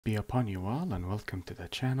Be upon you all and welcome to the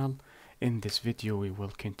channel. In this video we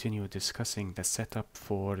will continue discussing the setup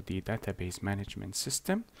for the database management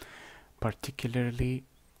system, particularly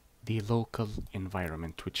the local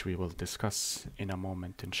environment, which we will discuss in a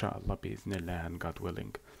moment inshallah bi'idhnillah and God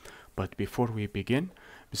willing. But before we begin,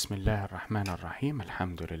 Bismillah ar-Rahman ar-Rahim,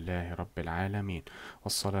 Alhamdulillahi Rabbil Alameen,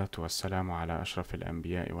 Wassalatu wassalamu ala ashraf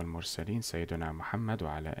al-anbiya wal-mursaleen, Sayyidina Muhammad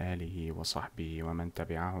wa ala alihi wa sahbihi wa man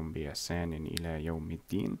tabi'ahum bi ihsanin ila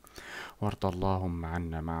yawmiddin, warda Allahumma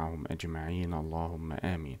anna ma'ahum ajma'in, Allahumma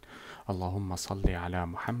amin. اللهم صل على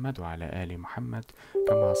محمد وعلى آل محمد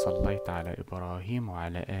كما صليت على إبراهيم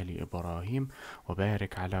وعلى آل إبراهيم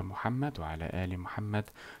وبارك على محمد وعلى آل محمد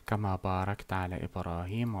كما باركت على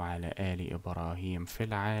إبراهيم وعلى آل إبراهيم في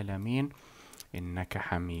العالمين إنك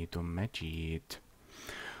حميد مجيد.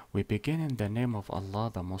 We begin in the name of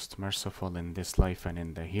Allah, the most merciful in this life and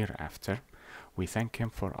in the hereafter. We thank Him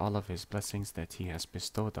for all of His blessings that He has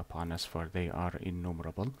bestowed upon us, for they are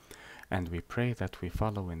innumerable. And we pray that we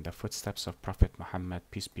follow in the footsteps of Prophet Muhammad,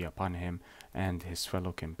 peace be upon him, and his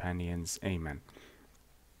fellow companions. Amen.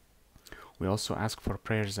 We also ask for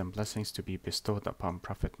prayers and blessings to be bestowed upon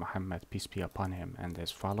Prophet Muhammad, peace be upon him, and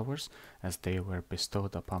his followers, as they were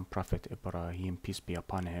bestowed upon Prophet Ibrahim, peace be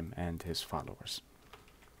upon him, and his followers.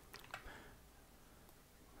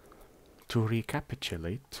 To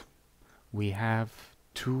recapitulate, we have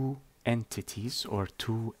two entities or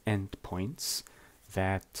two endpoints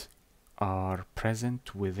that are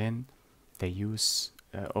present within the use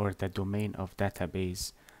or the domain of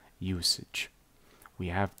database usage. We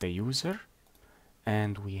have the user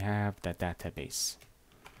and we have the database.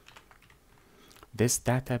 This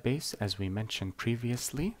database, as we mentioned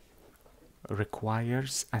previously,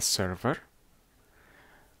 requires a server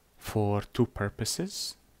for two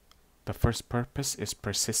purposes. The first purpose is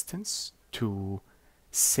persistence, to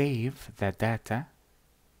save the data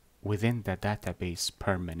within the database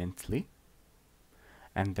permanently,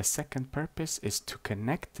 and the second purpose is to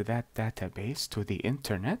connect that database to the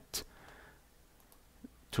internet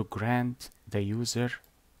to grant the user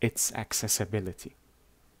its accessibility.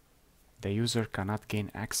 The user cannot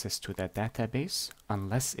gain access to the database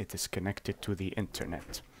unless it is connected to the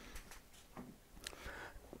internet,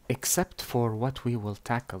 except for what we will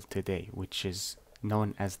tackle today, which is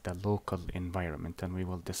known as the local environment, and we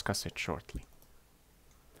will discuss it shortly.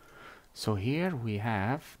 So here we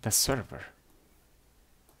have the server.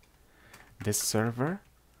 This server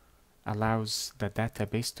allows the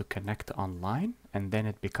database to connect online, and then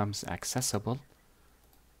it becomes accessible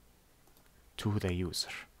to the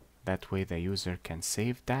user. That way the user can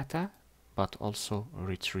save data but also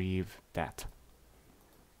retrieve data.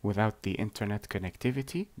 Without the internet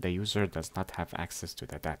connectivity, the user does not have access to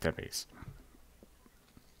the database.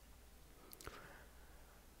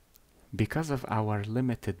 Because of our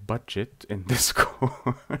limited budget in this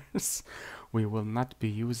course, we will not be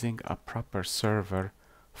using a proper server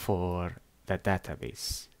for the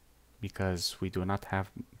database, because we do not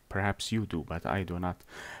have, perhaps you do, but I do not,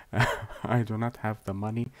 I do not have the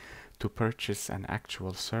money to purchase an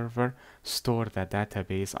actual server, store the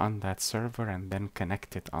database on that server, and then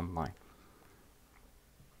connect it online.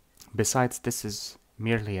 Besides, this is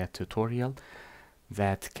merely a tutorial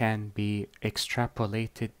that can be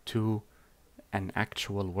extrapolated to an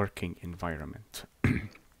actual working environment.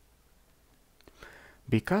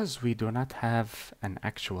 Because we do not have an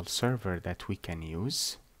actual server that we can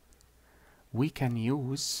use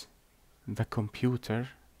the computer,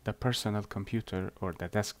 the personal computer or the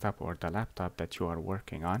desktop or the laptop that you are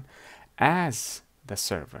working on as the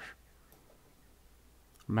server.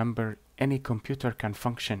 Remember, any computer can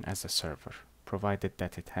function as a server, provided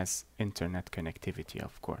that it has internet connectivity,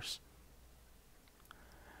 of course.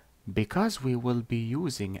 Because we will be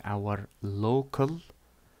using our local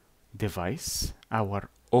device, our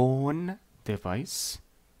own device,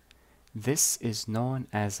 this is known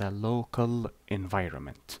as a local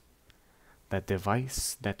environment. The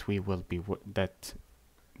device that we will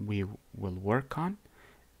work on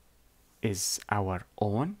is our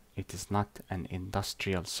own. It is not an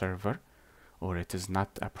industrial server, or it is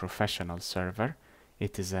not a professional server.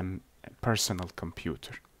 It is a personal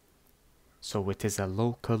computer. So it is a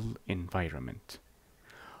local environment,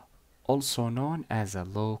 also known as a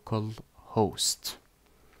local host.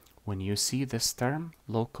 When you see this term,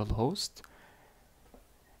 local host,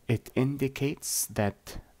 it indicates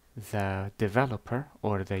that the developer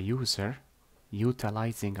or the user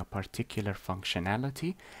utilizing a particular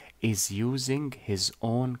functionality is using his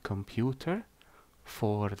own computer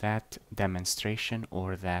for that demonstration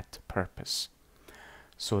or that purpose.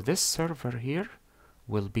 So this server here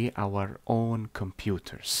will be our own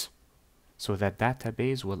computers. So that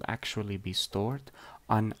database will actually be stored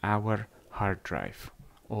on our hard drive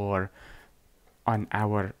or on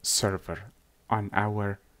our server, on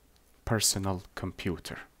our personal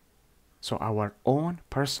computer. So our own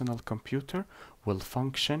personal computer will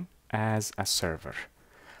function as a server.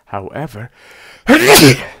 However,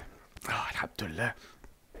 alhamdulillah.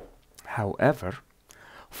 However,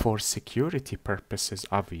 for security purposes,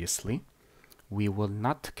 obviously, we will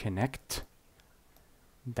not connect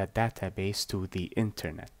the database to the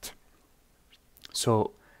internet.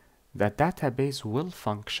 So the database will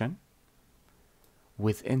function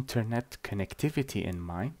with internet connectivity in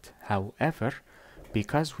mind. However,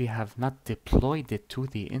 because we have not deployed it to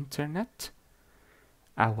the internet,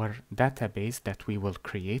 our database that we will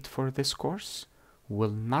create for this course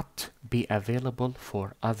will not be available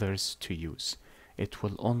for others to use. It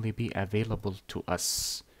will only be available to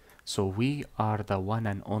us. So we are the one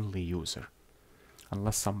and only user.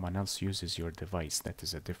 Unless someone else uses your device, that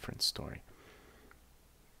is a different story.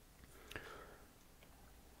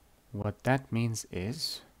 What that means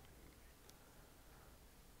is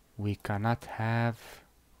we cannot have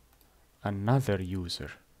another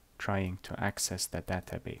user trying to access the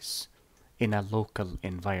database in a local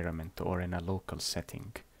environment or in a local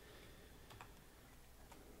setting.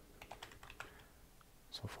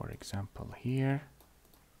 So for example here,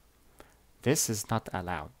 this is not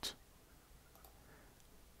allowed.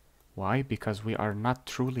 Why? Because we are not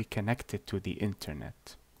truly connected to the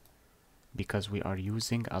internet. Because we are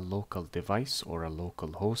using a local device or a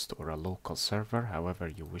local host or a local server, however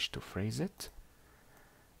you wish to phrase it.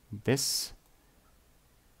 This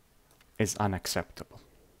is unacceptable.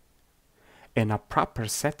 In a proper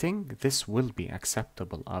setting, this will be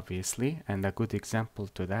acceptable, obviously, and a good example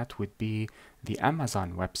to that would be the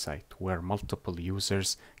Amazon website, where multiple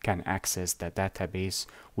users can access the database,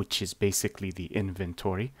 which is basically the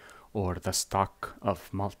inventory or the stock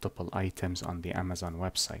of multiple items on the Amazon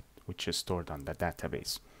website, which is stored on the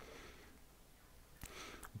database.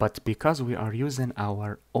 But because we are using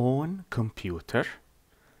our own computer,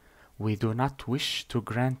 we do not wish to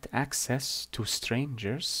grant access to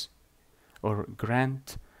strangers or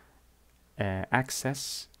grant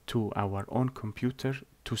access to our own computer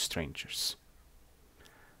to strangers.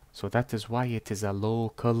 So that is why it is a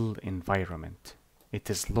local environment. It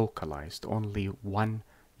is localized. Only one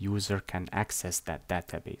user can access that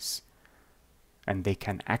database. And they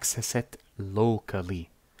can access it locally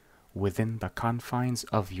within the confines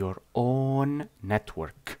of your own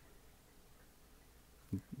network.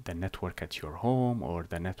 The network at your home or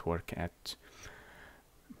the network at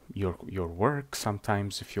your work.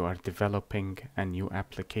 Sometimes if you are developing a new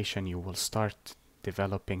application, you will start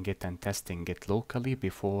developing it and testing it locally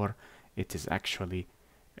before it is actually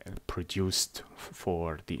produced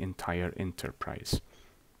for the entire enterprise.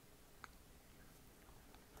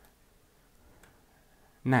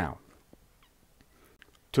 Now,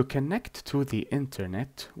 to connect to the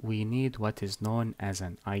internet, we need what is known as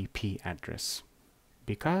an IP address.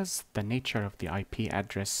 Because the nature of the IP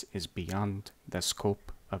address is beyond the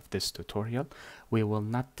scope of this tutorial, we will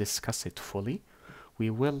not discuss it fully.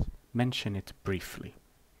 We will mention it briefly.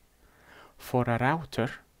 For a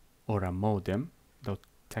router or a modem, though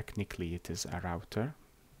technically it is a router,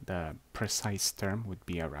 the precise term would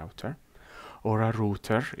be a router, or a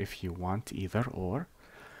router if you want, either or.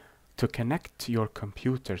 To connect your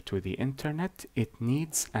computer to the internet, it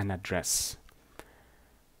needs an address.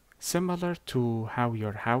 Similar to how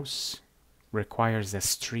your house requires a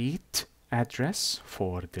street address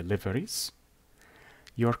for deliveries,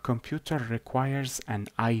 your computer requires an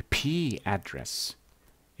IP address.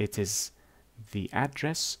 It is the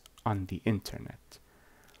address on the internet.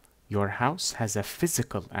 Your house has a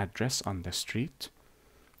physical address on the street.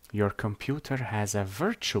 Your computer has a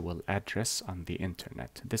virtual address on the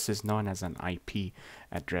internet. This is known as an IP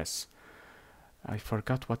address. I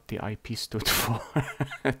forgot what the IP stood for.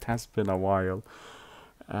 It has been a while.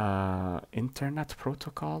 Internet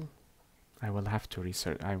protocol? I will have to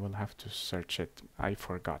research. I will have to search it. I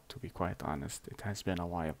forgot, to be quite honest. It has been a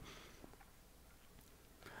while.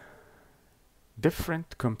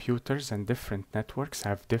 Different computers and different networks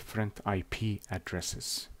have different IP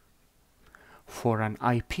addresses. For an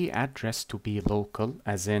IP address to be local,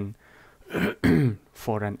 as in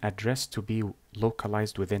for an address to be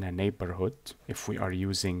localized within a neighborhood, if we are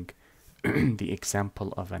using the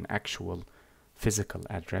example of an actual physical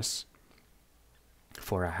address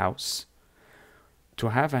for a house, to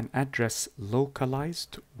have an address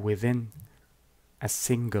localized within a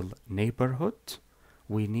single neighborhood,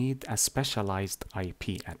 we need a specialized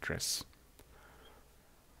IP address.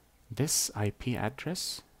 This IP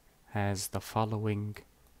address has the following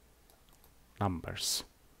numbers.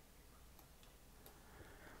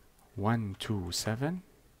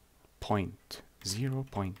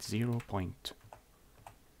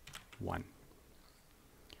 127.0.0.1.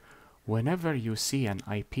 Whenever you see an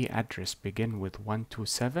IP address begin with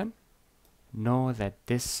 127, know that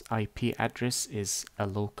this IP address is a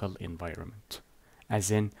local environment,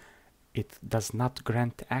 as in it does not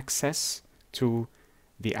grant access to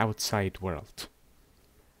the outside world.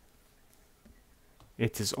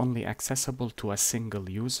 It is only accessible to a single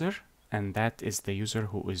user, and that is the user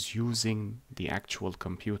who is using the actual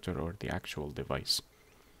computer or the actual device.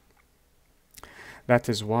 That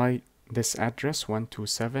is why this address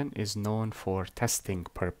 127 is known for testing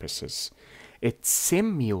purposes. It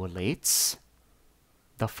simulates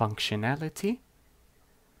the functionality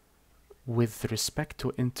with respect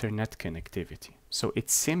to internet connectivity. So it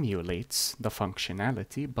simulates the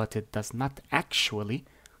functionality, but it does not actually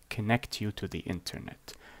connect you to the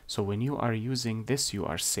internet. So when you are using this, you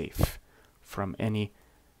are safe from any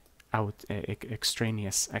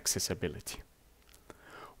extraneous accessibility.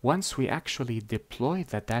 Once we actually deploy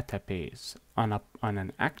the database on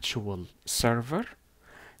an actual server,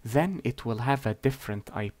 then it will have a different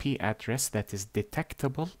IP address that is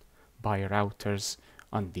detectable by routers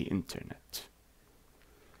on the internet.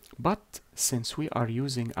 But since we are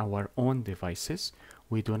using our own devices,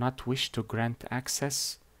 we do not wish to grant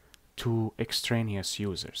access to extraneous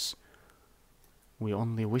users. We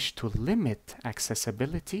only wish to limit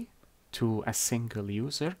accessibility to a single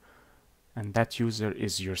user, and that user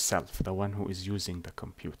is yourself, the one who is using the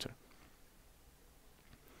computer.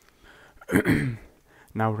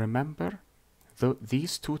 Now remember,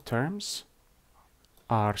 these two terms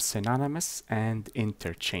are synonymous and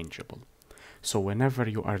interchangeable. So whenever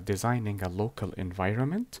you are designing a local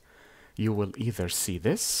environment, you will either see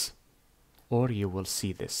this or you will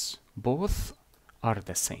see this. Both are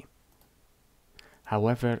the same.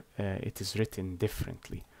 However, it is written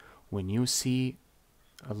differently. When you see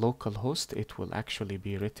a local host, it will actually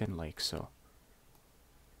be written like so.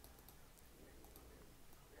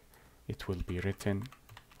 It will be written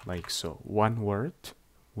like so. One word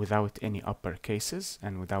without any upper cases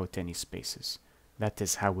and without any spaces. That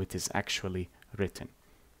is how it is actually written.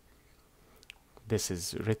 This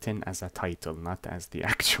is written as a title, not as the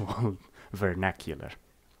actual vernacular.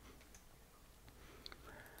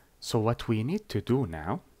 So what we need to do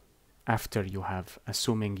now, after you have,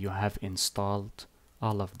 assuming you have installed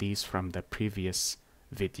all of these from the previous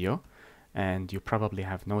video, and you probably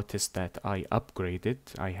have noticed that I upgraded.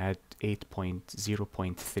 I had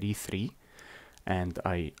 8.0.33 and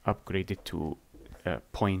I upgraded to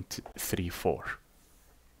 0.34.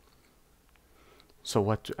 So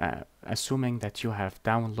what, assuming that you have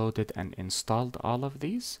downloaded and installed all of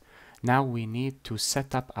these, now we need to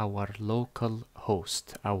set up our local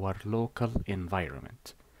host, our local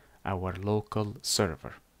environment, our local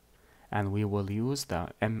server. And we will use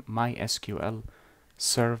the MySQL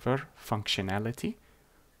server functionality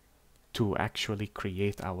to actually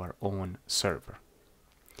create our own server.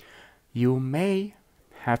 You may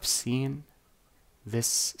have seen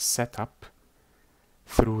this setup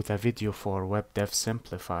through the video for Web Dev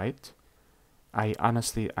Simplified. I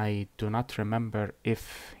do not remember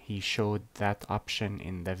if he showed that option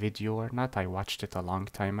in the video or not. I watched it a long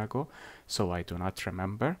time ago, so I do not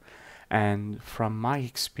remember. And from my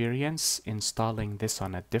experience installing this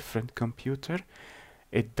on a different computer,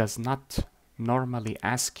 it does not normally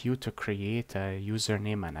ask you to create a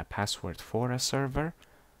username and a password for a server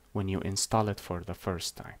when you install it for the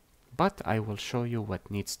first time. But I will show you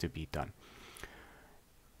what needs to be done.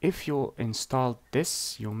 If you installed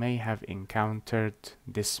this, you may have encountered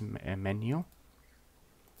this menu.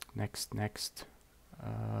 Next.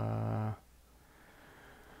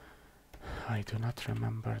 I do not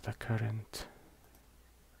remember the current.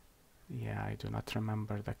 Yeah, I do not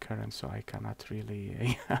remember the current, so I cannot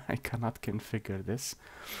really, I cannot configure this.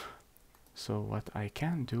 So what I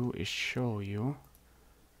can do is show you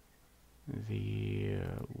the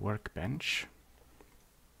workbench.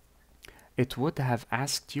 It would have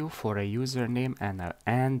asked you for a username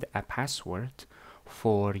and a password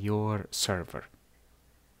for your server.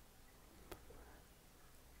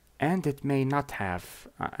 And it may not have,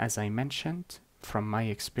 as I mentioned, from my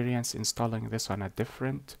experience installing this on a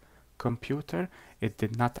different computer, it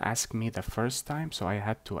did not ask me the first time, so I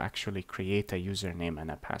had to actually create a username and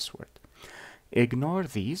a password. Ignore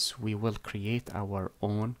these. We will create our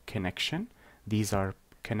own connection. These are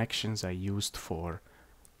connections I used for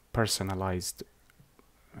personalized,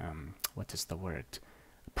 what is the word?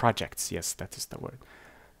 Projects. Yes, that is the word.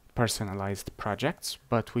 Personalized projects,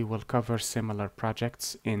 but we will cover similar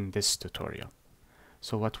projects in this tutorial.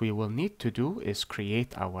 So what we will need to do is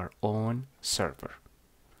create our own server.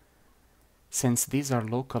 Since these are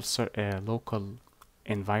local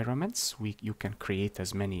environments, you can create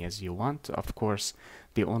as many as you want. Of course,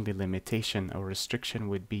 the only limitation or restriction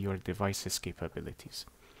would be your device's capabilities.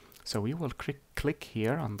 So we will click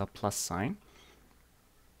here on the plus sign.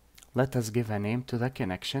 Let us give a name to the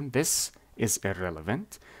connection. This is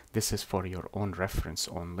irrelevant. This is for your own reference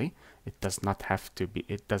only. It does not have to be,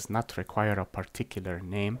 it does not require a particular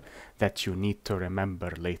name that you need to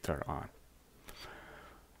remember later on.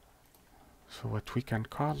 So what we can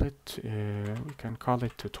call it,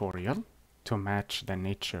 tutorial to match the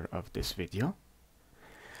nature of this video.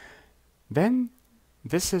 Then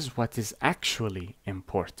this is what is actually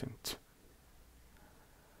important.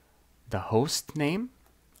 The host name,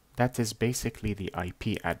 that is basically the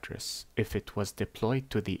IP address. If it was deployed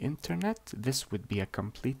to the internet, this would be a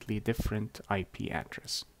completely different IP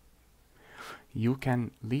address. You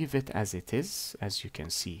can leave it as it is, as you can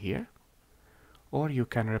see here, or you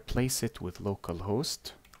can replace it with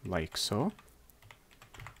localhost, like so.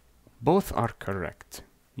 Both are correct.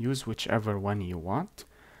 Use whichever one you want.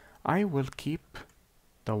 I will keep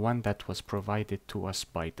the one that was provided to us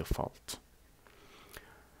by default.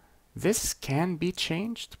 This can be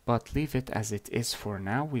changed, but leave it as it is for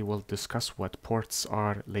now. We will discuss what ports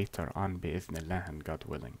are later on, bi'idhnillah and God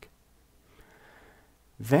willing.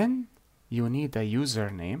 Then you need a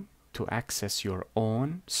username to access your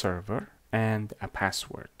own server and a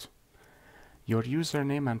password. Your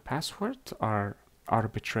username and password are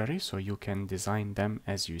arbitrary, so you can design them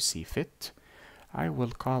as you see fit. I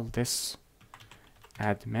will call this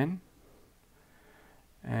admin,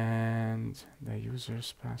 and the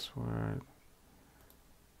user's password,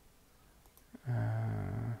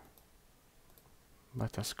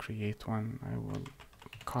 let us create one. I will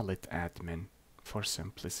call it admin for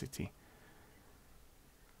simplicity.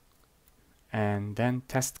 And then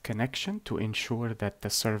test connection to ensure that the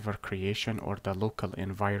server creation or the local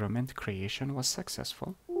environment creation was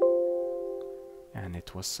successful. And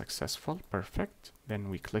it was successful. Perfect. Then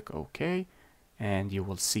we click OK, and you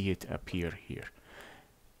will see it appear here.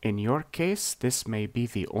 In your case, this may be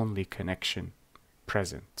the only connection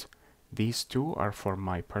present. These two are for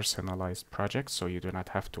my personalized project, so you do not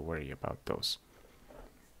have to worry about those.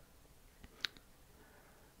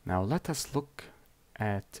 Now let us look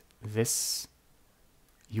at this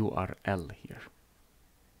URL here.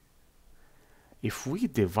 If we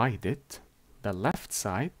divide it, the left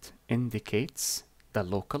side indicates the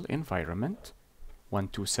local environment,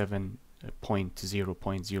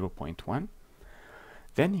 127.0.0.1.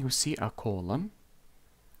 Then you see a colon.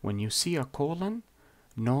 When you see a colon,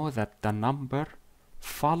 know that the number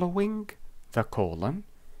following the colon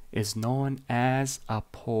is known as a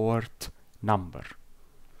port number.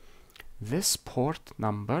 This port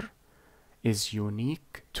number is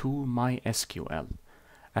unique to MySQL.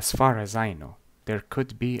 As far as I know, there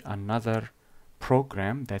could be another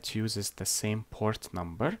program that uses the same port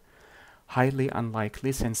number. Highly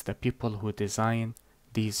unlikely, since the people who design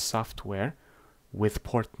these software with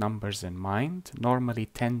port numbers in mind normally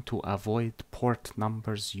tend to avoid port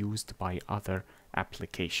numbers used by other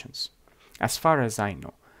applications. As far as I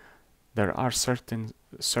know, there are certain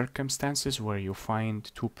circumstances where you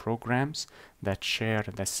find two programs that share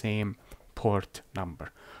the same port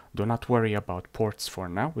number. Do not worry about ports for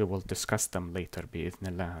now. We will discuss them later,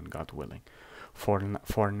 bi'idhnillah and God willing.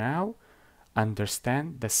 For now,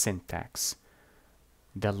 understand the syntax.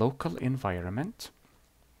 The local environment,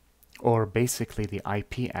 or basically the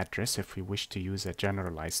IP address if we wish to use a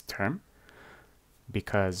generalized term,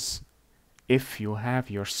 because if you have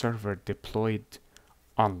your server deployed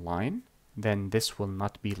online, then this will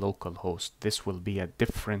not be localhost. This will be a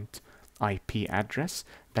different IP address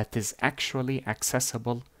that is actually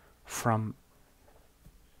accessible from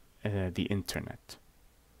the internet.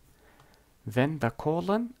 Then the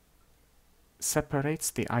colon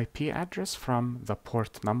separates the IP address from the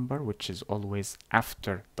port number, which is always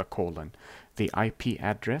after the colon. The IP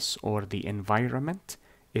address or the environment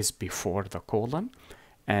is before the colon,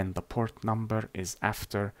 and the port number is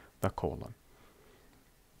after the colon.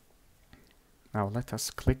 Now let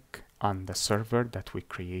us click on the server that we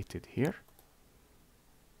created here,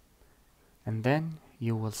 and then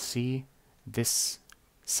you will see this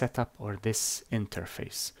setup or this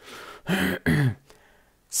interface.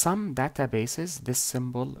 Some databases, this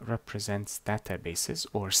symbol represents databases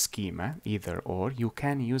or schema, either or. You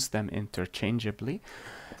can use them interchangeably,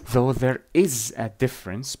 though there is a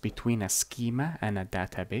difference between a schema and a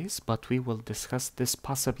database, but we will discuss this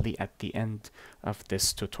possibly at the end of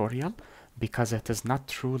this tutorial, because it is not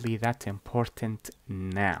truly that important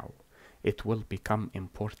now. it will become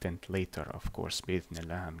important later, of course,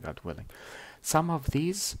 بإذن and God willing. Some of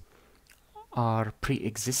these are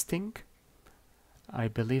pre-existing. I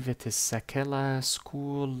believe it is Sakella,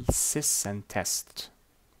 School, Sys, and Test.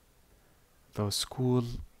 Though School,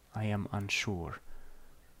 I am unsure.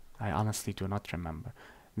 I honestly do not remember.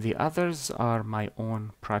 The others are my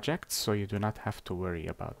own projects, so you do not have to worry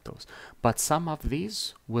about those. But some of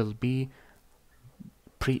these will be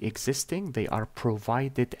pre-existing. They are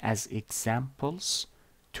provided as examples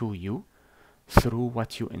to you through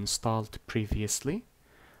what you installed previously.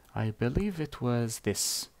 I believe it was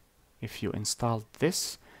this. If you installed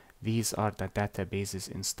this, these are the databases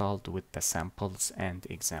installed with the samples and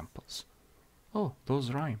examples. Oh,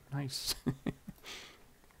 those rhyme. Nice.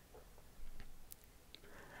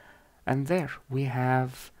 And there we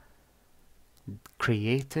have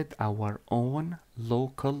created our own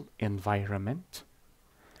local environment.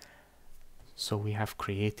 So we have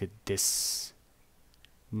created this.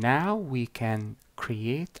 Now we can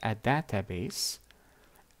create a database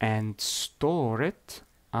and store it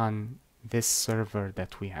on this server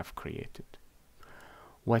that we have created.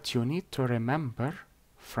 What you need to remember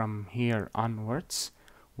from here onwards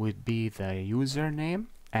would be the username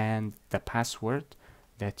and the password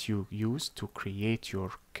that you use to create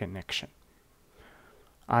your connection.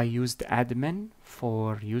 I used admin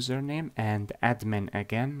for username and admin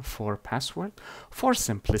again for password for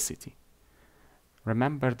simplicity.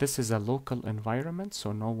 Remember, this is a local environment,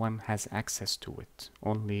 so no one has access to it,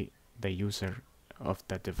 only the user of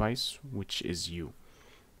the device, which is you.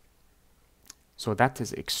 So that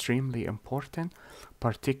is extremely important,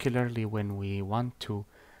 particularly when we want to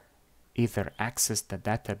either access the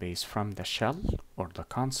database from the shell or the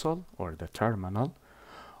console or the terminal,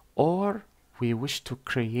 or we wish to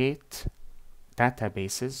create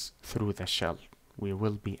databases through the shell. We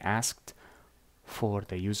will be asked for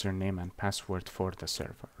the username and password for the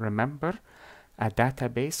server. Remember, a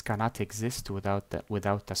database cannot exist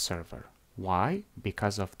without a server. Why?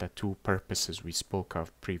 Because of the two purposes we spoke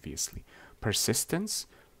of previously. Persistence,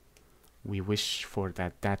 we wish for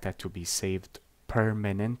that data to be saved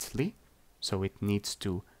permanently, so it needs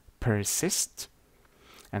to persist.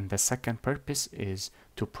 And the second purpose is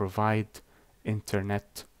to provide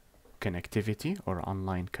internet connectivity or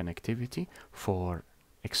online connectivity for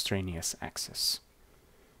extraneous access.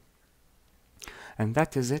 And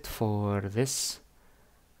that is it for this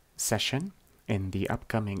session. In the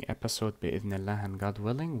upcoming episode, bi'idhnillah and God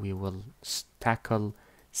willing, we will tackle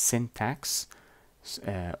syntax,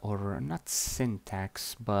 or not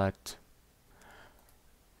syntax, but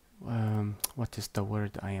what is the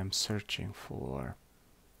word I am searching for?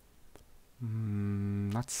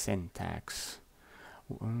 Not syntax.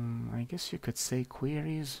 I guess you could say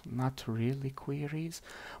queries, not really queries,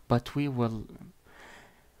 but we will...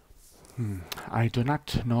 I do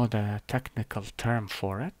not know the technical term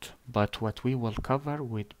for it, but what we will cover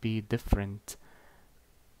would be different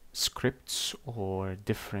scripts or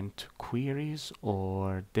different queries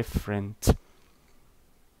or different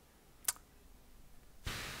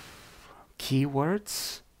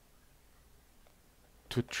keywords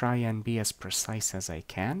to try and be as precise as I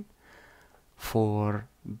can for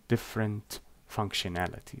different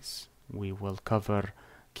functionalities. We will cover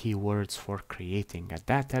keywords for creating a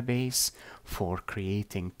database, for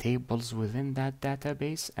creating tables within that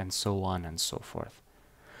database, and so on and so forth.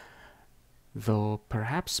 Though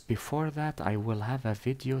perhaps before that I will have a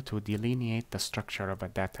video to delineate the structure of a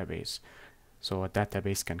database. So a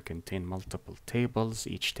database can contain multiple tables,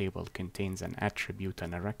 each table contains an attribute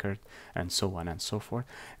and a record, and so on and so forth.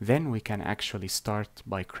 Then we can actually start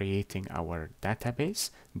by creating our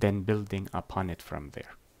database, then building upon it from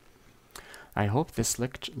there. I hope this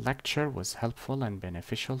lecture was helpful and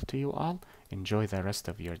beneficial to you all. Enjoy the rest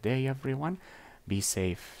of your day, everyone. Be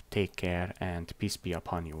safe, take care, and peace be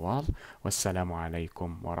upon you all. Wassalamu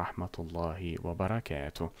alaikum wa rahmatullahi wa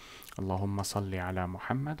barakatuh. Allahumma salli ala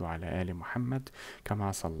Muhammad wa ala ali Muhammad kama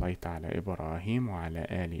sallaita ala Ibrahim wa ala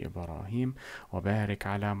ali Ibrahim wa barik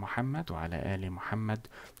ala Muhammad wa ala ali Muhammad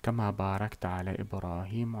kama barakta ala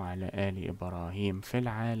Ibrahim wa ala ali Ibrahim fil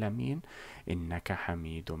alamin innaka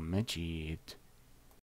hamidun majid.